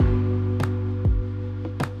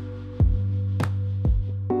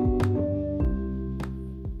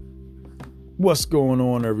What's going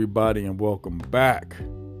on, everybody, and welcome back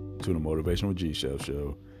to the Motivational G-Chef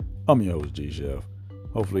Show. I'm your host, G-Chef.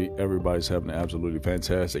 Hopefully, everybody's having an absolutely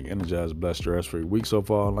fantastic, energized, blessed, stress-free week so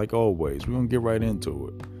far. And like always, we're going to get right into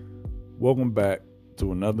it. Welcome back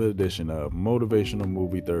to another edition of Motivational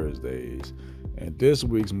Movie Thursdays. And this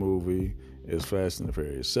week's movie is Fast and the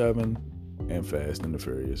Furious 7 and Fast and the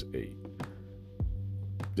Furious 8.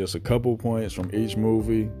 Just a couple points from each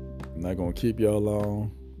movie. I'm not going to keep y'all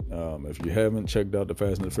long. If you haven't checked out the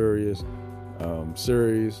Fast and the Furious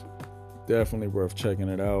series, definitely worth checking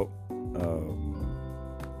it out.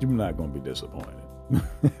 You're not going to be disappointed. All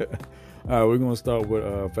right, we're going to start with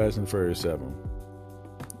Fast and the Furious 7.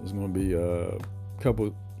 There's going to be a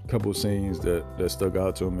couple scenes that stuck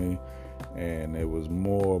out to me, and it was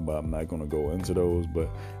more, but I'm not going to go into those, but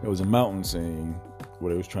it was a mountain scene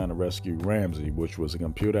where they was trying to rescue Ramsey, which was a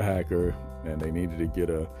computer hacker, and they needed to get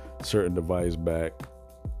a certain device back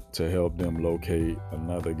to help them locate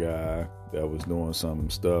another guy that was doing some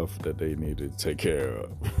stuff that they needed to take care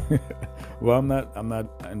of. Well, I'm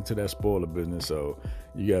not into that spoiler business, so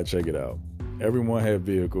you gotta check it out. Everyone had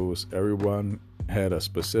vehicles. Everyone had a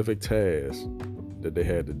specific task that they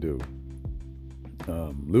had to do.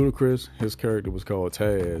 Ludacris, his character was called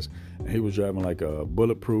Taz, and he was driving like a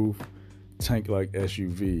bulletproof tank-like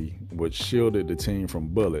SUV, which shielded the team from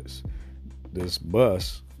bullets. This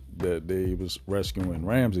bus that they was rescuing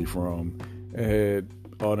Ramsey from had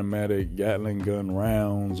automatic Gatling gun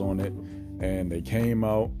rounds on it, and they came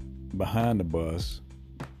out behind the bus,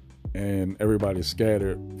 and everybody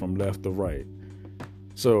scattered from left to right.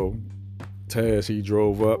 So Taz, he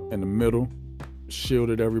drove up in the middle,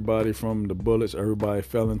 shielded everybody from the bullets. Everybody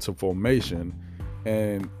fell into formation,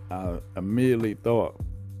 and I immediately thought,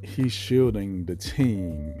 he's shielding the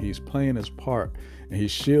team. He's playing his part, and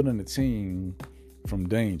he's shielding the team from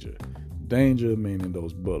danger. Danger meaning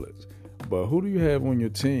those bullets. But who do you have on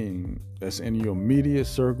your team that's in your immediate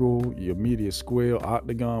circle, your immediate square,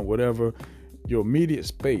 octagon, whatever, your immediate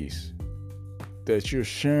space that you're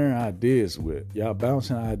sharing ideas with? Y'all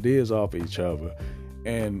bouncing ideas off each other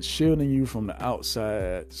and shielding you from the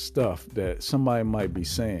outside stuff that somebody might be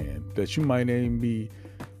saying, that you might even be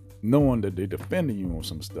knowing that they're defending you on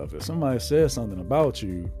some stuff. If somebody says something about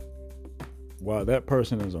you while that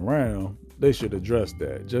person is around, they should address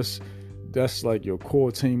that. That's like your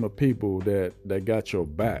core team of people that got your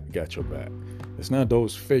back. It's not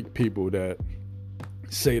those fake people that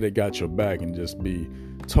say they got your back and just be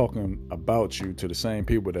talking about you to the same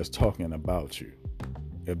people that's talking about you,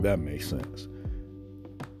 if that makes sense.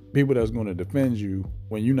 People that's going to defend you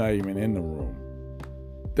when you're not even in the room.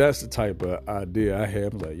 That's the type of idea I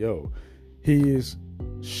have. I'm like, yo, he is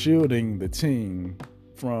shielding the team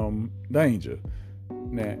from danger.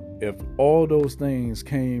 Now, if all those things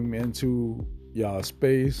came into y'all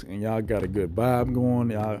space and y'all got a good vibe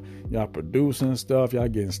going, y'all producing stuff, y'all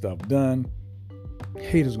getting stuff done,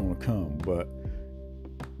 haters gonna come. But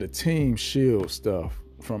the team shields stuff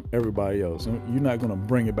from everybody else. And you're not gonna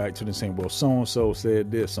bring it back to the same, well, so-and-so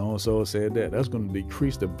said this, so-and-so said that. That's gonna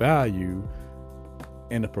decrease the value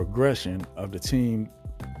and the progression of the team,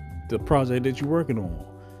 the project that you're working on.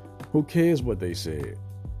 Who cares what they said?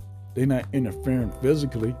 They're not interfering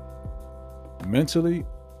physically. Mentally,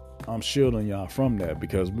 I'm shielding y'all from that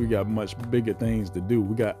because we got much bigger things to do.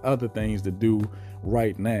 We got other things to do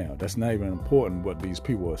right now. That's not even important what these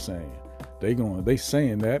people are saying. They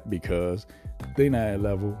saying that because they're not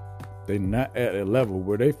at a level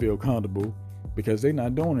where they feel comfortable because they're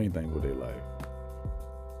not doing anything with their life.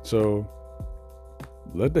 So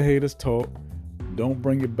let the haters talk. Don't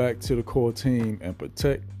bring it back to the core team, and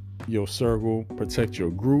protect your circle, protect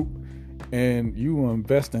your group, and you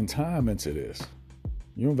investing time into this.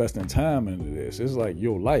 It's like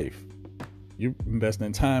your life. You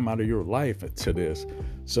investing time out of your life into this.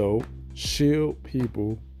 So shield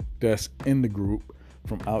people that's in the group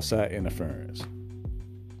from outside interference.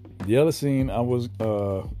 The other scene I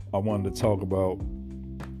wanted to talk about,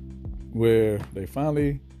 where they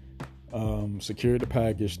finally secured the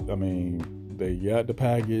package. They got the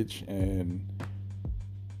package, and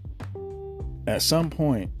at some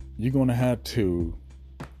point, you're going to have to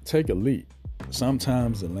take a leap.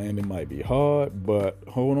 Sometimes the landing might be hard, but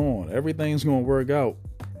hold on. Everything's going to work out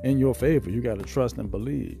in your favor. You got to trust and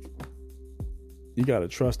believe.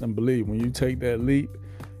 When you take that leap,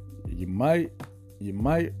 you might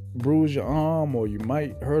bruise your arm, or you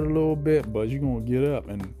might hurt a little bit, but you're going to get up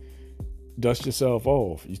and dust yourself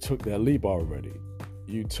off. You took that leap already.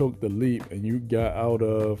 You took the leap and you got out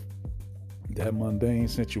of that mundane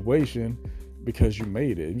situation because you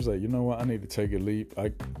made it. He was like, you know what? I need to take a leap.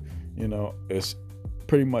 It's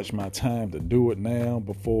pretty much my time to do it now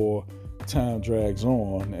before time drags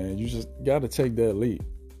on, and you just got to take that leap.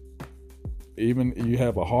 Even you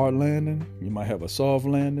have a hard landing, you might have a soft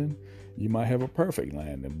landing, you might have a perfect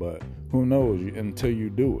landing, but who knows until you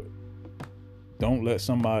do it. Don't let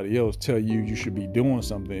somebody else tell you should be doing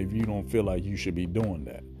something if you don't feel like you should be doing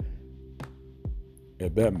that.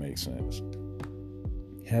 If that makes sense.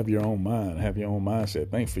 Have your own mind, have your own mindset.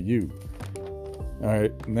 Think for you. All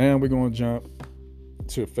right, now we're going to jump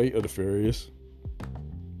to Fate of the Furious.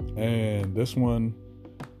 And this one,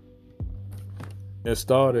 it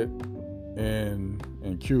started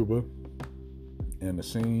in Cuba, and the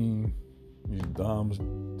scene, Dom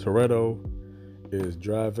Toretto is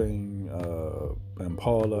driving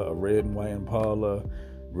Impala, a red and white Impala,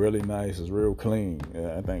 really nice, it's real clean,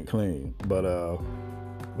 I think clean. But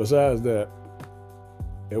besides that,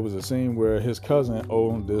 it was a scene where his cousin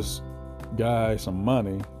owed this guy some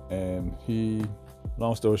money, and he,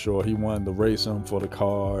 long story short, he wanted to race him for the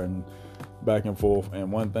car and back and forth.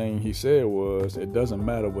 And one thing he said was, it doesn't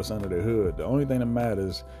matter what's under the hood. The only thing that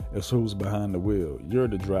matters is who's behind the wheel. You're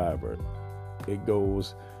the driver. It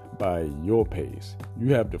goes by your pace.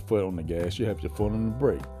 You have the foot on the gas. You have your foot on the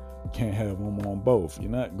brake. You can't have them on both.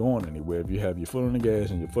 You're not going anywhere if you have your foot on the gas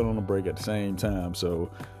and your foot on the brake at the same time. So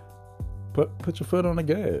put your foot on the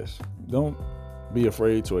gas. Don't be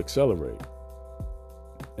afraid to accelerate.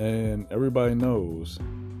 And everybody knows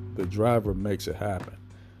the driver makes it happen.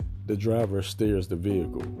 The driver steers the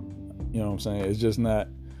vehicle. You know what I'm saying? It's just not,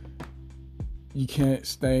 you can't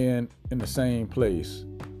stand in the same place.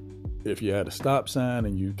 If you're at a stop sign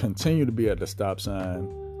and you continue to be at the stop sign,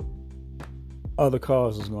 other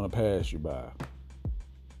cars is going to pass you by.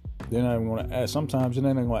 They're not even going to ask. Sometimes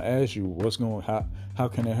they're not going to ask you how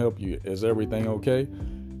can I help you? Is everything okay?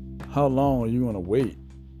 How long are you going to wait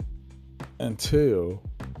until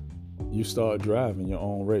you start driving your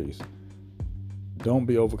own race? Don't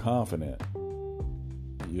be overconfident.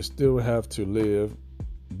 You still have to live,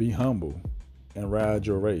 be humble, and ride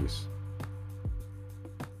your race.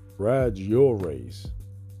 Ride your race.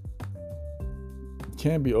 You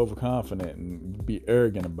can't be overconfident and be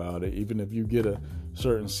arrogant about it. Even if you get a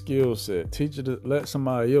certain skill set, teach it to let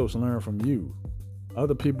somebody else learn from you.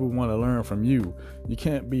 Other people want to learn from you. You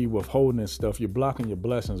can't be withholding stuff. You're blocking your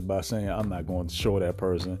blessings by saying, I'm not going to show that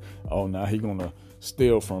person, oh, now he's going to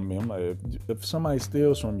steal from me. I'm like, if somebody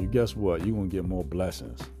steals from you, guess what? You're going to get more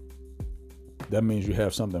blessings. That means you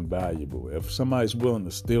have something valuable. If somebody's willing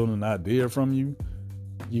to steal an idea from you,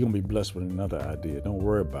 you're going to be blessed with another idea. Don't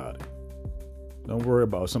worry about it. Don't worry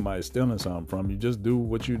about somebody stealing something from you. Just do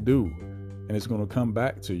what you do, and it's going to come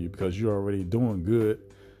back to you because you're already doing good.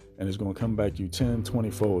 And it's going to come back to you 10,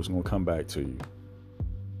 20-fold. It's going to come back to you.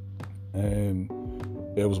 And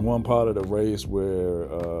there was one part of the race where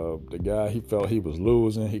the guy, he felt he was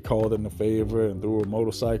losing. He called in a favor and threw a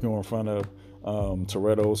motorcycle in front of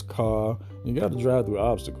Toretto's car. You got to drive through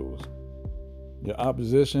obstacles. Your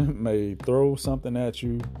opposition may throw something at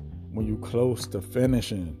you when you're close to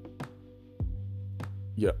finishing.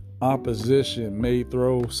 Your opposition may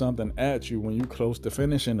throw something at you when you're close to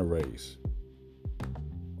finishing the race.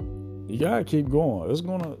 You gotta keep going.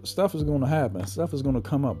 Stuff is gonna happen. Stuff is gonna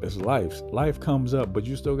come up. It's life. Life comes up, but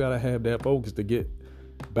you still gotta have that focus to get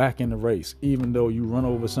back in the race. Even though you run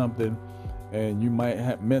over something, and you might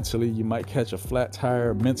have mentally, you might catch a flat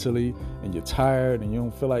tire mentally, and you're tired, and you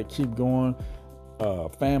don't feel like keep going.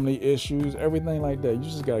 Family issues, everything like that. You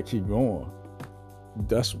just gotta keep going.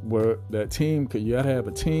 That's where that team. You gotta have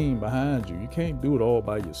a team behind you. You can't do it all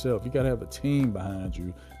by yourself. You gotta have a team behind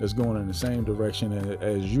you that's going in the same direction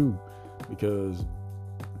as you. Because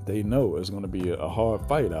they know it's going to be a hard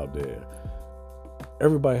fight out there.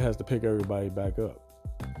 Everybody has to pick everybody back up.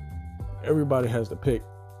 Everybody has to pick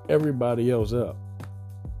everybody else up.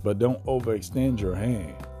 But don't overextend your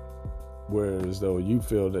hand, whereas though you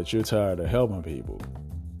feel that you're tired of helping people.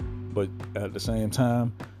 But at the same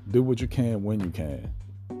time, do what you can when you can.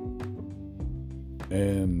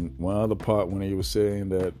 And one other part when he was saying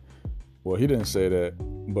that, well, he didn't say that,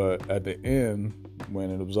 but at the end,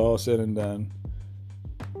 when it was all said and done,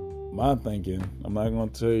 my thinking, I'm not going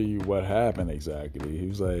to tell you what happened exactly. He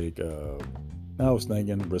was like, I was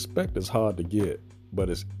thinking, respect is hard to get, but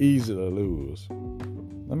it's easy to lose.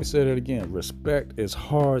 Let me say that again. Respect is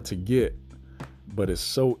hard to get, but it's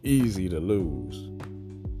so easy to lose.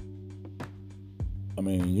 I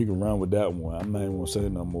mean, you can run with that one. I'm not even going to say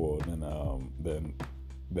no more than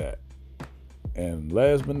that. And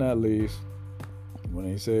last but not least, when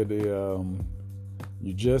he said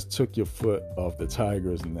you just took your foot off the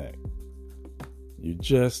tiger's neck. You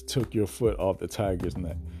just took your foot off the tiger's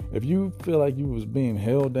neck. If you feel like you was being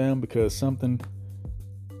held down because something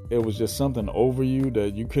it was just something over you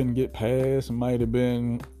that you couldn't get past. It might have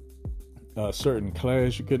been a certain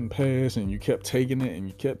class you couldn't pass and you kept taking it and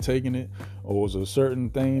you kept taking it, or it was a certain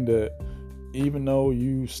thing that even though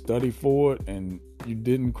you studied for it and you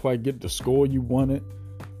didn't quite get the score you wanted,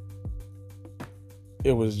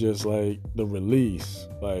 it was just like the release.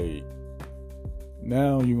 Like,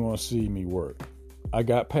 now you're going to see me work. I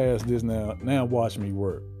got past this now. Now watch me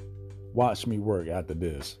work. Watch me work after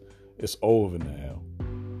this. It's over now.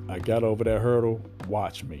 I got over that hurdle.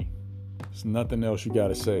 Watch me. There's nothing else you got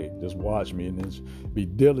to say. Just watch me, and then be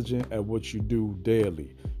diligent at what you do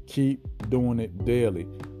daily. Keep doing it daily.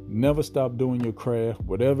 Never stop doing your craft.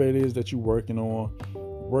 Whatever it is that you're working on,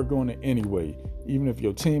 work on it anyway. Even if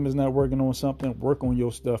your team is not working on something, work on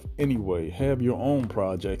your stuff anyway. Have your own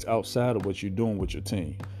projects outside of what you're doing with your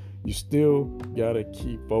team. You still got to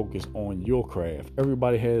keep focused on your craft.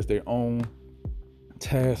 Everybody has their own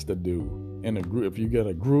task to do in a group. If you got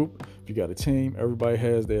a group, if you got a team, everybody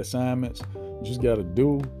has their assignments. You just got to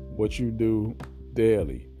do what you do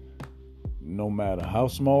daily. No matter how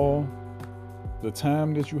small the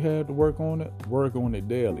time that you have to work on it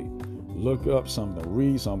daily. Look up something,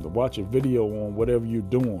 read something, watch a video on whatever you're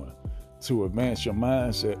doing to advance your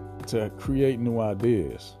mindset, to create new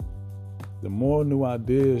ideas. The more new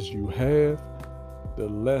ideas you have, the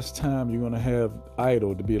less time you're going to have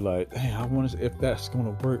idle to be like, hey, I wonder if that's going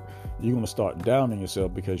to work. You're going to start doubting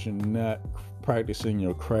yourself because you're not practicing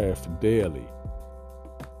your craft daily.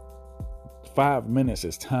 5 minutes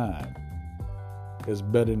is time. It's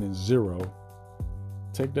better than 0.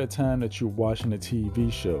 Take that time that you're watching a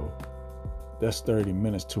TV show. That's 30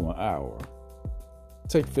 minutes to an hour.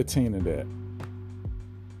 Take 15 of that.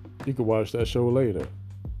 You can watch that show later.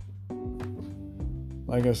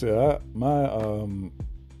 Like I said, my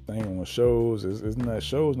thing on shows is not,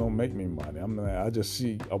 shows don't make me money.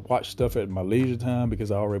 I watch stuff at my leisure time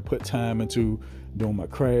because I already put time into doing my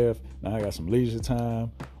craft. Now I got some leisure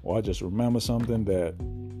time, or I just remember something that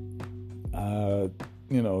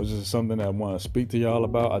it's just something that I want to speak to y'all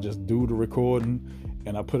about. I just do the recording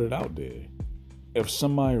and I put it out there. If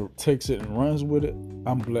somebody takes it and runs with it,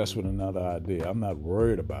 I'm blessed with another idea. I'm not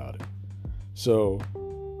worried about it. So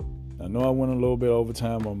I know I went a little bit over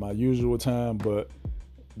time on my usual time, but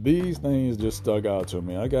these things just stuck out to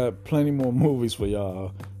me. I got plenty more movies for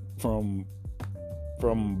y'all, from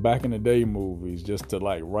back in the day movies just to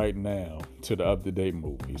like right now to the up-to-date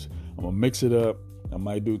movies. I'm going to mix it up. I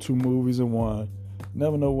might do 2 movies in one.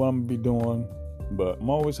 Never know what I'm going to be doing, but I'm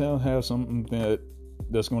always going to have something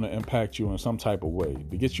that's going to impact you in some type of way,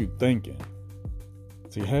 to get you thinking,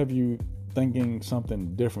 to have you thinking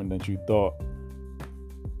something different than you thought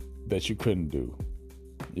that you couldn't do.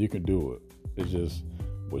 You can do it. It's just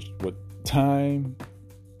what time,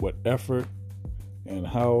 what effort, and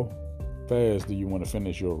how fast do you want to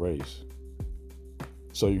finish your race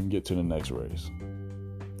so you can get to the next race.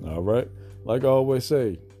 All right? Like I always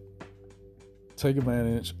say, take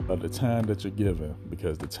advantage of the time that you're given,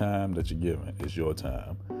 because the time that you're given is your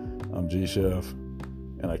time. I'm G Chef,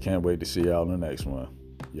 and I can't wait to see y'all in the next one.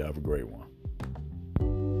 Y'all have a great one.